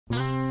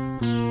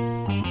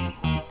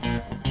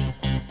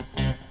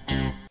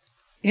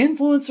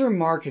Influencer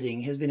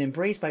marketing has been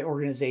embraced by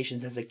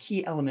organizations as a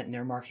key element in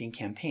their marketing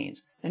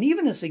campaigns, and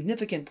even a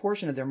significant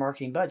portion of their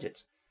marketing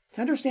budgets.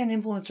 To understand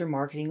influencer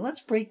marketing,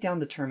 let's break down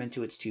the term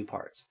into its two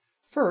parts.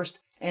 First,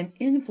 an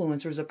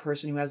influencer is a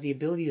person who has the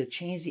ability to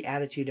change the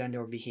attitude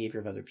and/or behavior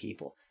of other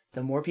people.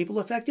 The more people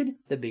affected,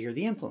 the bigger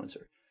the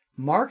influencer.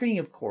 Marketing,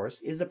 of course,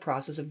 is the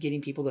process of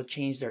getting people to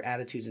change their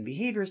attitudes and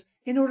behaviors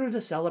in order to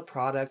sell a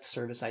product,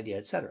 service, idea,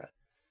 etc.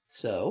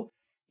 So,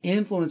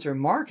 influencer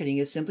marketing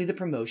is simply the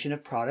promotion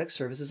of products,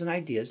 services, and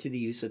ideas through the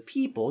use of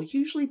people,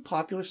 usually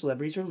popular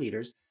celebrities or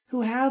leaders,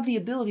 who have the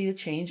ability to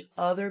change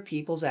other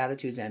people's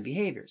attitudes and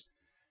behaviors.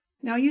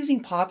 Now, using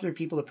popular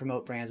people to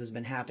promote brands has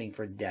been happening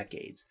for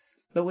decades.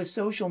 But with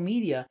social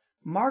media,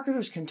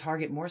 marketers can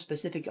target more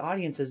specific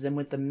audiences than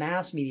with the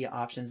mass media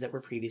options that were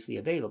previously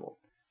available.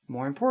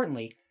 More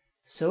importantly,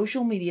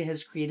 social media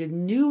has created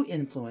new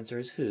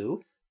influencers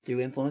who, through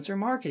influencer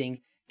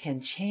marketing, can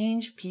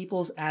change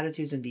people's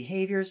attitudes and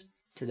behaviors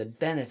to the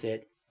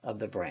benefit of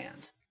the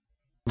brand.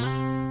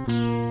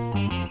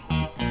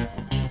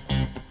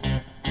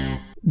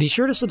 Be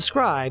sure to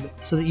subscribe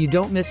so that you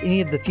don't miss any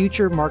of the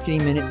future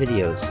Marketing Minute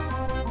videos.